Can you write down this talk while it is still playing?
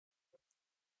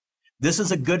This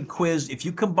is a good quiz. If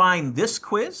you combine this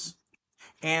quiz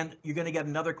and you're going to get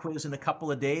another quiz in a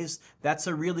couple of days, that's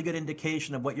a really good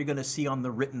indication of what you're going to see on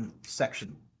the written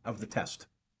section of the test.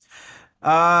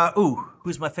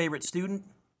 Who's my favorite student?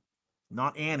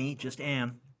 Not Annie, just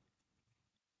Anne.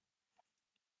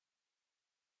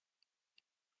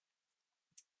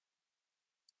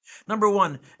 Number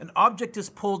one, an object is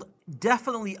pulled,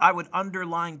 definitely I would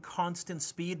underline constant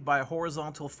speed by a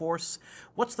horizontal force.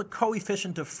 What's the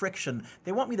coefficient of friction?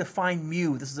 They want me to find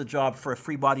mu. This is a job for a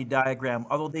free body diagram,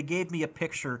 although they gave me a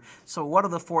picture. So what are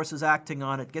the forces acting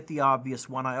on it? Get the obvious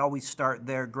one. I always start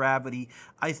there, gravity.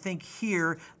 I think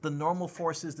here the normal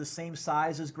force is the same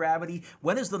size as gravity.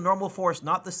 When is the normal force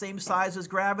not the same size as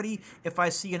gravity? If I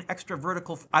see an extra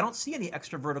vertical, I don't see any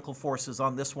extra vertical forces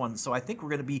on this one, so I think we're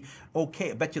going to be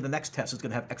okay. I bet you the next test is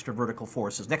going to have extra vertical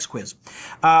forces. Next quiz.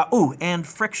 And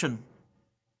friction.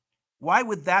 Why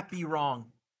would that be wrong?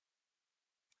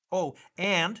 Oh,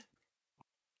 and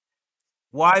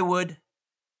why would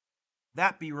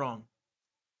that be wrong?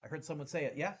 I heard someone say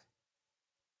it. Yeah?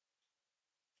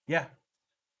 Yeah.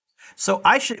 So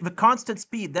I should, the constant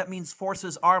speed, that means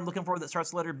forces are, I'm looking for that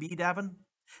starts letter B, Davin.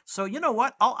 So you know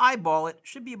what? I'll eyeball it.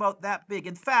 Should be about that big.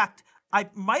 In fact, I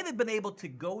might have been able to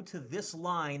go to this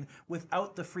line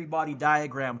without the free body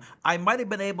diagram. I might have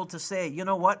been able to say, you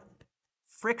know what?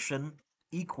 Friction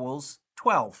equals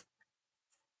 12.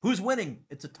 Who's winning?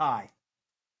 It's a tie.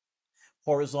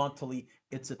 Horizontally,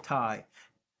 it's a tie.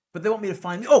 But they want me to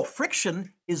find,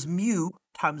 friction is mu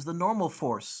times the normal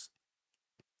force.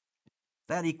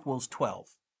 That equals 12.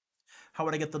 How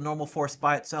would I get the normal force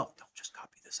by itself? Don't just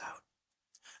copy this out.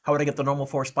 How would I get the normal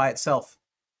force by itself?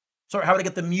 Sorry, how would I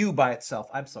get the mu by itself?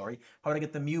 I'm sorry. How would I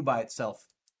get the mu by itself?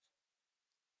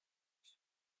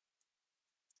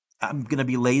 I'm going to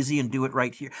be lazy and do it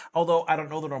right here. Although I don't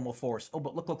know the normal force. Oh,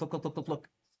 but look.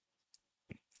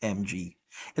 mg.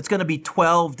 It's going to be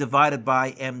 12 divided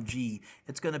by mg.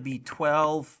 It's going to be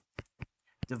 12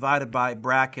 divided by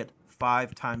bracket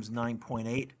 5 times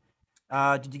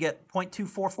 9.8. Did you get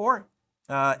 0.244?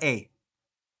 A.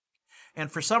 And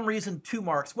for some reason, 2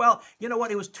 marks. Well, you know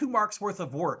what? It was 2 marks worth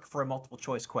of work for a multiple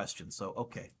choice question, so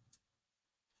okay.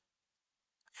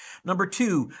 Number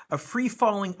 2, a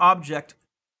free-falling object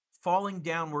falling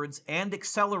downwards and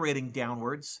accelerating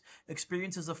downwards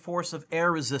experiences a force of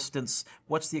air resistance.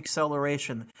 What's the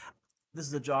acceleration? This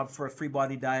is a job for a free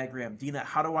body diagram. Dina,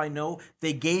 how do I know?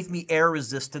 They gave me air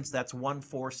resistance, that's one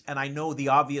force, and I know the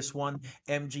obvious one,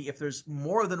 mg. If there's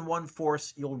more than one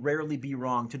force, you'll rarely be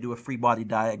wrong to do a free body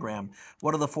diagram.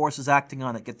 What are the forces acting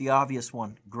on it? Get the obvious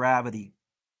one, gravity.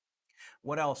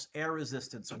 What else? Air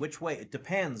resistance. Which way? It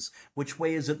depends. Which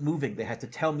way is it moving? They had to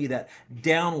tell me that.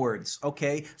 Downwards.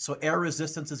 Okay, so air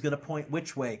resistance is going to point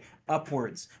which way?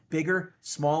 Upwards. Bigger,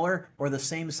 smaller, or the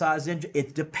same size engine?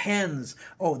 It depends.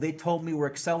 Oh, they told me we're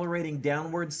accelerating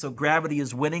downwards, so gravity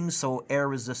is winning, so air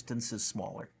resistance is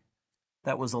smaller.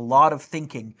 That was a lot of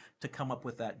thinking to come up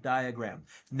with that diagram.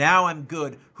 Now I'm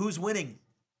good. Who's winning?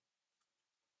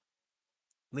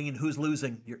 Lean, who's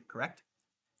losing? You're correct?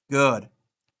 Good.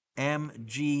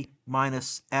 mg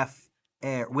minus f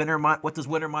air. Winner, what does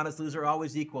winner minus loser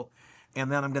always equal?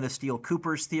 And then I'm going to steal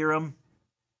Cooper's theorem.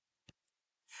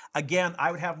 Again,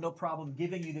 I would have no problem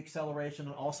giving you the acceleration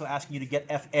and also asking you to get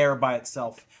f air by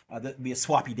itself. That would be a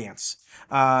swappy dance.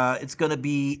 It's going to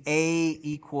be a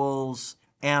equals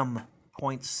m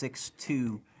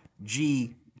 0.62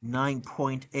 g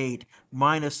 9.8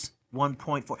 minus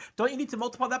 1.4. Don't you need to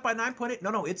multiply that by 9.8?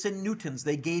 No, it's in newtons.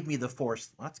 They gave me the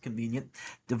force. Well, that's convenient.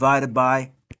 Divided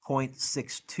by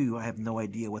 0.62. I have no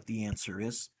idea what the answer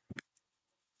is.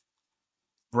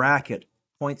 Bracket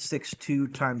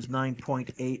 0.62 times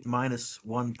 9.8 minus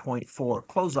 1.4.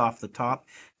 Close off the top,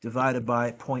 divided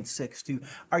by 0.62.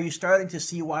 Are you starting to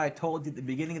see why I told you at the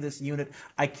beginning of this unit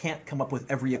I can't come up with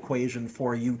every equation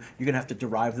for you? You're going to have to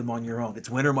derive them on your own. It's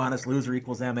winner minus loser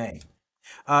equals MA.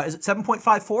 Is it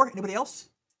 7.54? Anybody else?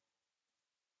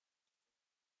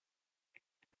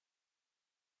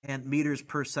 And meters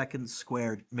per second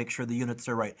squared. Make sure the units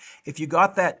are right. If you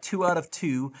got that 2 out of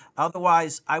 2,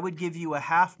 otherwise I would give you a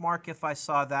half mark if I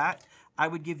saw that. I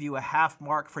would give you a half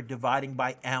mark for dividing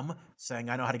by m, saying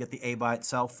I know how to get the a by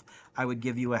itself. I would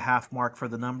give you a half mark for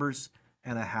the numbers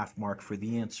and a half mark for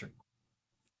the answer.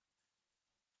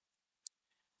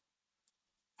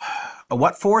 A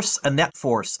what force? A net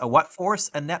force. A what force?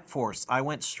 A net force. I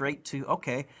went straight to,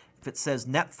 okay, if it says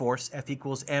net force, F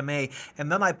equals ma.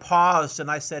 And then I paused and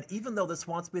I said, even though this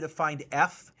wants me to find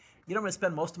F, you know what I'm going to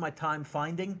spend most of my time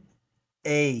finding?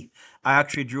 A. I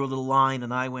actually drew a little line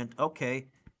and I went, okay,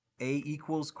 A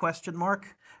equals question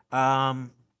mark.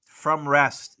 From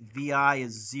rest, VI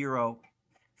is 0.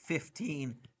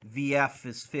 15. VF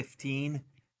is 15.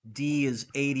 D is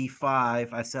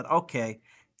 85. I said, okay,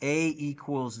 A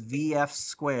equals VF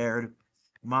squared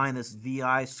minus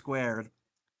VI squared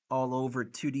all over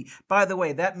 2D. By the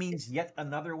way, that means yet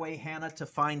another way, Hannah, to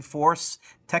find force.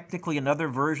 Technically another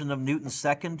version of Newton's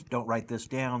second. Don't write this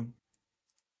down.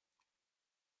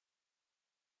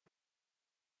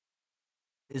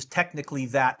 Is technically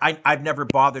that. I've never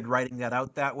bothered writing that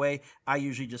out that way. I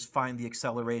usually just find the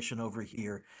acceleration over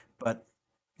here, but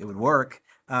it would work.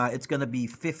 It's going to be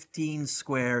 15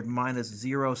 squared minus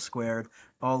 0 squared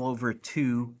all over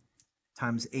 2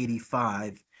 times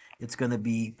 85. It's going to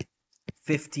be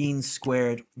 15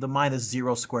 squared. The minus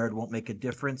 0 squared won't make a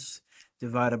difference.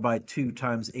 Divided by 2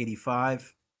 times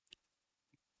 85.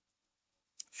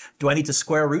 Do I need to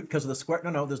square root because of the square?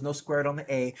 No, there's no squared on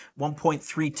the A.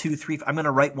 1.323. I'm going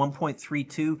to write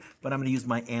 1.32, but I'm going to use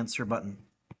my answer button.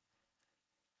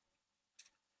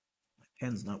 My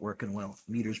pen's not working well.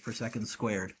 Meters per second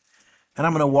squared. And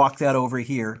I'm going to walk that over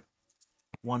here.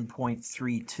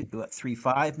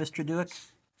 1.35, Mr. Dueck.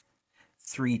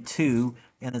 32.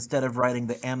 And instead of writing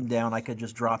the M down, I could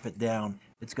just drop it down.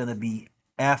 It's going to be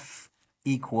F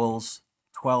equals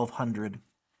 1200.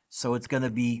 So it's going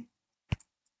to be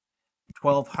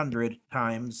 1200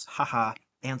 times,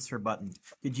 answer button.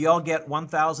 Did you all get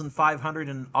 1,500?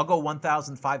 And I'll go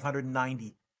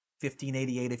 1,590.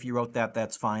 1588, if you wrote that,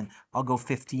 that's fine. I'll go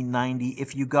 1590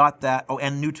 if you got that. Oh,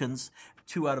 and Newton's,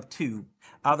 2 out of 2.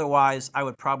 Otherwise, I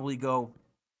would probably go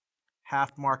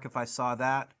half mark if I saw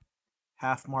that,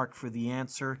 half mark for the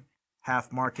answer,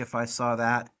 half mark if I saw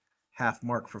that, half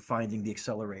mark for finding the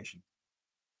acceleration.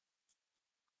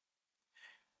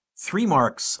 3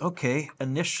 marks. Okay,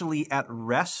 initially at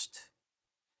rest,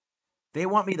 they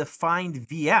want me to find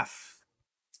VF.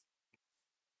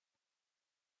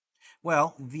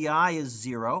 Well, VI is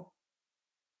 0.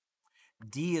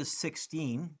 D is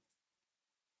 16.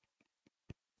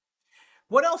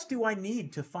 What else do I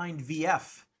need to find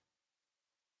VF?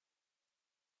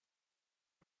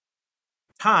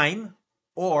 Time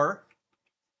or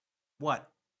what?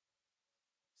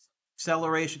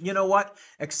 Acceleration. You know what?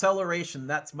 Acceleration,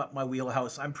 that's my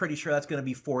wheelhouse. I'm pretty sure that's going to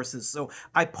be forces. So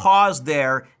I paused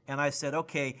there and I said,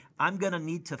 okay, I'm going to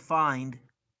need to find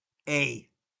A.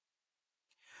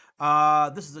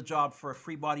 This is a job for a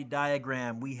free body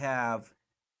diagram. We have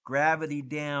gravity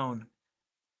down,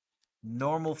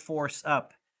 normal force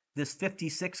up. This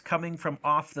 56 coming from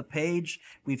off the page,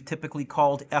 we've typically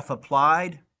called F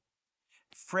applied.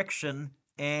 Friction,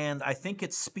 and I think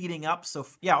it's speeding up. So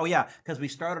yeah, because we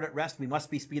started at rest, we must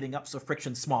be speeding up, so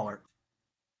friction's smaller.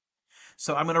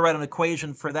 So I'm going to write an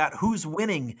equation for that. Who's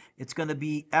winning? It's going to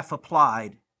be F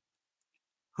applied.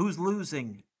 Who's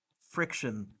losing?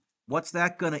 Friction. What's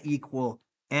that going to equal?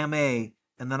 MA.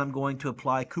 And then I'm going to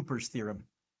apply Cooper's theorem.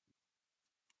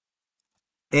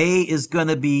 A is going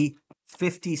to be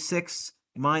 56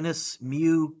 minus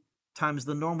mu times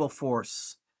the normal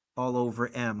force all over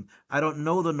M. I don't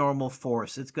know the normal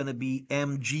force. It's going to be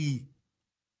mg.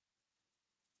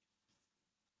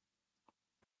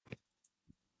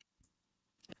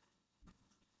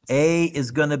 A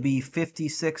is going to be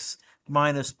 56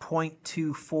 minus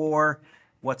 0.24.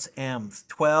 What's M?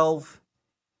 12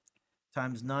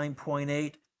 times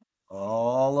 9.8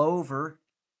 all over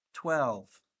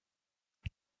 12.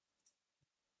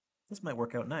 This might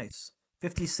work out nice.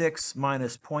 56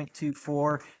 minus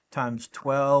 0.24 times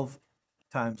 12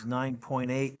 times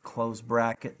 9.8, close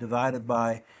bracket, divided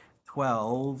by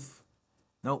 12.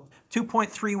 Nope,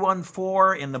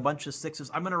 2.314 in a bunch of sixes.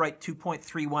 I'm going to write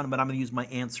 2.31, but I'm going to use my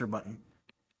answer button.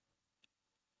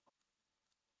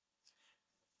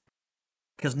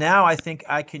 Because now I think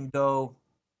I can go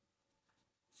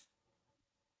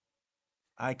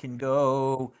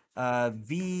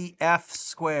VF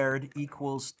squared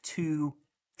equals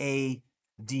 2AD.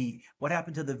 What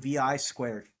happened to the VI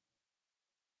squared?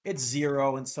 It's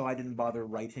 0, and so I didn't bother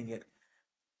writing it.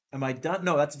 Am I done?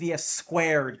 No, that's VS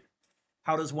squared.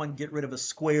 How does one get rid of a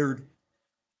squared?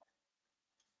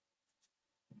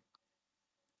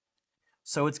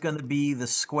 So it's going to be the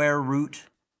square root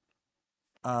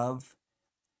of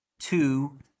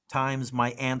 2 times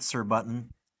my answer button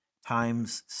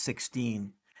times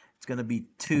 16. It's going to be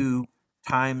 2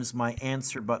 times my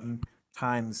answer button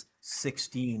times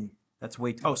 16. That's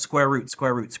way, square root,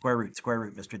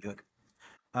 Mr. Dueck.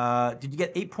 Did you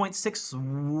get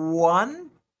 8.61?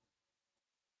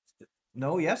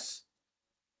 No, yes?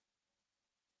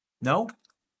 No?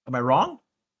 Am I wrong?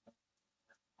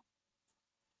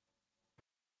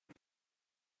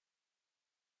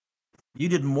 You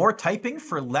did more typing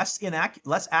for less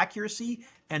accuracy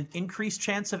and increased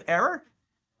chance of error?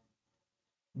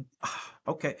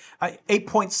 Okay.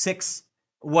 8.6,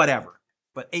 whatever.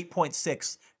 But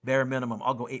 8.6, bare minimum.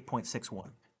 I'll go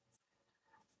 8.61.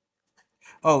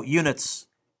 Oh, units.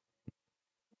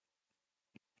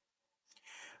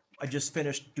 I just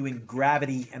finished doing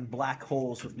gravity and black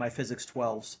holes with my physics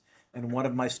 12s. And one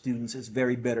of my students is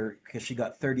very bitter because she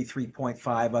got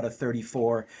 33.5 out of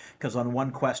 34. Because on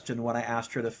one question, when I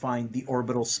asked her to find the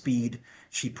orbital speed,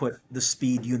 she put the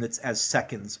speed units as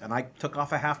seconds. And I took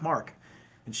off a half mark.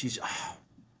 And she's, oh,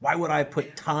 why would I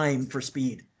put time for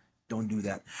speed? Don't do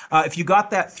that. If you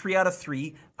got that 3 out of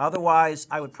 3, otherwise,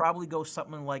 I would probably go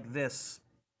something like this.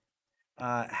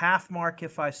 Half mark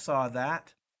if I saw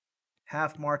that.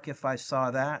 Half mark if I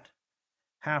saw that.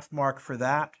 Half mark for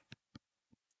that.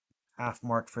 Half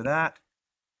mark for that.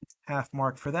 Half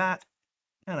mark for that.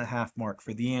 And a half mark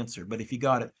for the answer. But if you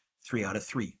got it, 3 out of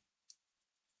 3.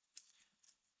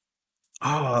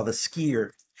 Oh, the skier.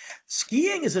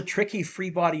 Skiing is a tricky free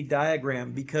body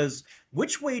diagram because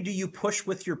which way do you push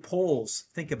with your poles?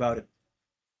 Think about it.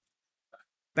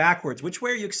 Backwards. Which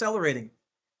way are you accelerating?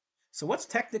 So what's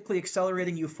technically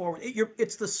accelerating you forward?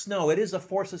 It's the snow. It is a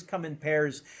forces come in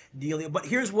pairs deal. But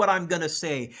here's what I'm going to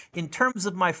say. In terms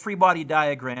of my free body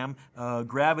diagram,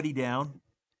 gravity down,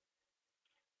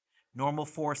 normal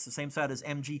force, the same side as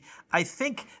mg. I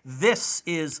think this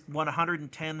is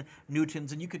 110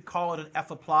 newtons, and you could call it an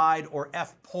F applied or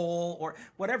F pole or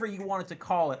whatever you wanted to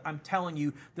call it. I'm telling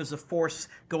you, there's a force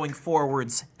going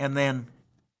forwards and then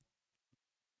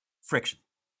friction.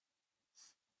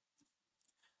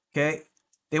 Okay?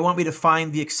 They want me to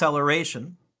find the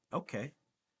acceleration. Okay.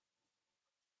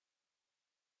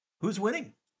 Who's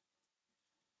winning?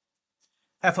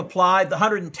 F applied, the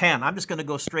 110. I'm just going to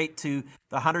go straight to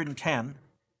the 110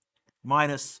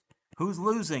 minus who's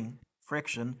losing?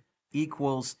 Friction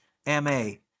equals ma.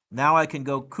 Now I can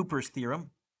go Cooper's theorem.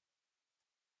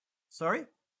 Sorry?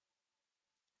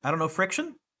 I don't know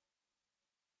friction?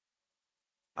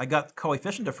 I got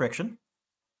coefficient of friction.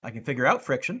 I can figure out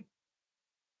friction.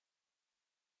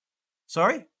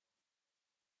 Sorry?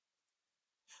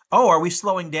 Oh, are we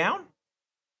slowing down?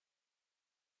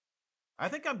 I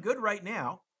think I'm good right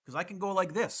now because I can go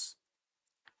like this.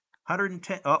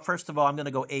 110. Oh, first of all, I'm going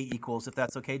to go A equals, if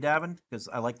that's okay, Davin, because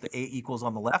I like the A equals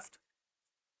on the left.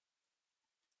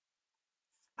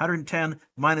 110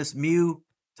 minus mu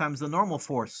times the normal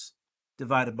force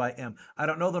divided by m. I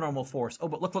don't know the normal force. Oh,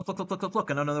 but look.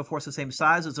 Another force the same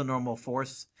size as a normal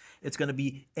force. It's going to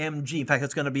be mg. In fact,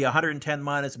 it's going to be 110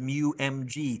 minus mu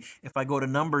mg. If I go to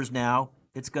numbers now,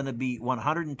 it's going to be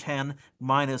 110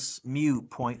 minus mu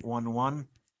 0.11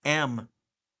 m.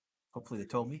 Hopefully they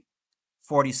told me.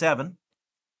 47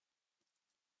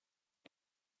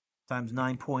 times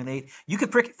 9.8. You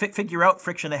could figure out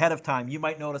friction ahead of time. You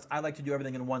might notice I like to do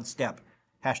everything in one step.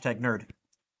 #nerd.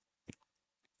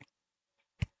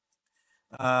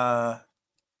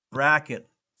 Bracket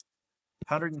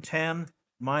 110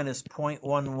 minus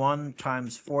 0.11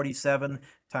 times 47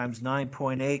 times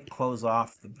 9.8, close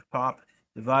off the top,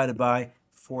 divided by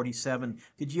 47.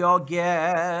 Did you all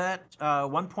get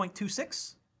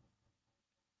 1.26?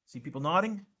 See people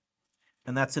nodding?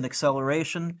 And that's an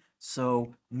acceleration,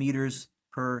 so meters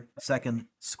per second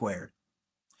squared.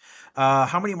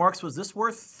 How many marks was this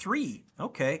worth? 3.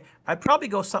 Okay. I'd probably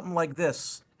go something like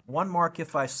this. 1 mark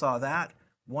if I saw that,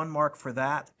 1 mark for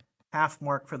that, half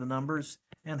mark for the numbers,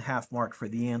 and half mark for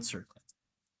the answer.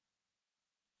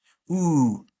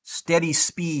 Ooh, steady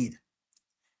speed.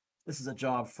 This is a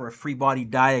job for a free body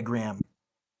diagram.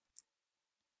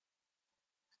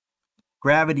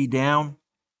 Gravity down,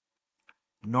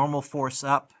 normal force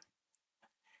up.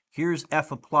 Here's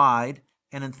F applied,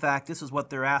 and in fact, this is what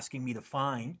they're asking me to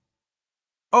find.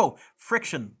 Oh,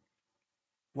 friction.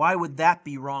 Why would that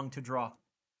be wrong to draw?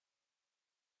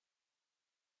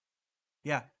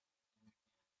 Yeah.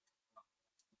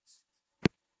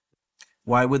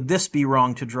 Why would this be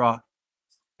wrong to draw?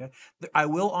 Okay. I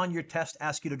will on your test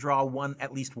ask you to draw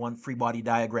at least one free body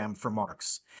diagram for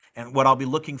marks. And what I'll be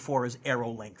looking for is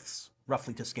arrow lengths,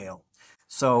 roughly to scale.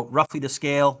 So roughly to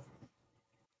scale.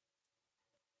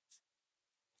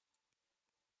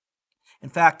 In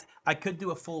fact, I could do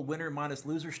a full winner minus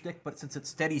loser shtick, but since it's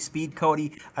steady speed,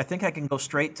 Cody, I think I can go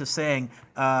straight to saying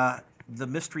the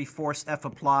mystery force F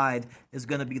applied is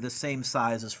going to be the same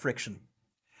size as friction.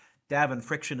 Davin,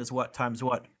 friction is what times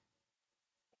what?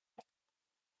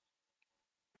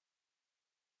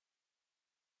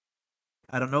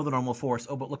 I don't know the normal force.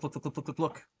 Oh, but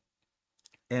look.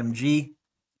 mg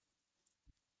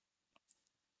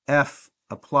F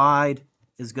applied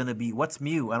is going to be, what's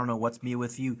mu? I don't know what's mu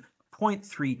with you.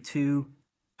 0.32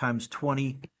 times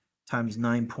 20 times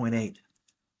 9.8.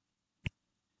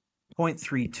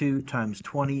 0.32 times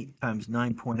 20 times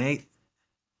 9.8.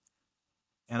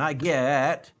 And I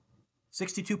get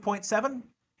 62.7?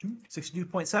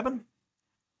 62.7?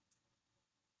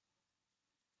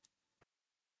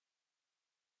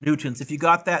 Newtons. If you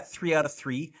got that, 3 out of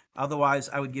 3. Otherwise,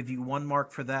 I would give you 1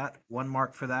 mark for that, 1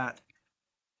 mark for that,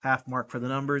 half mark for the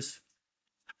numbers,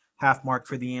 half mark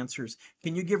for the answers.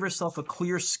 Can you give yourself a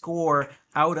clear score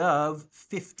out of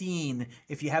 15?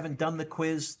 If you haven't done the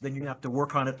quiz, then you're going to have to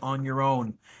work on it on your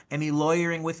own. Any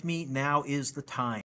lawyering with me? Now is the time.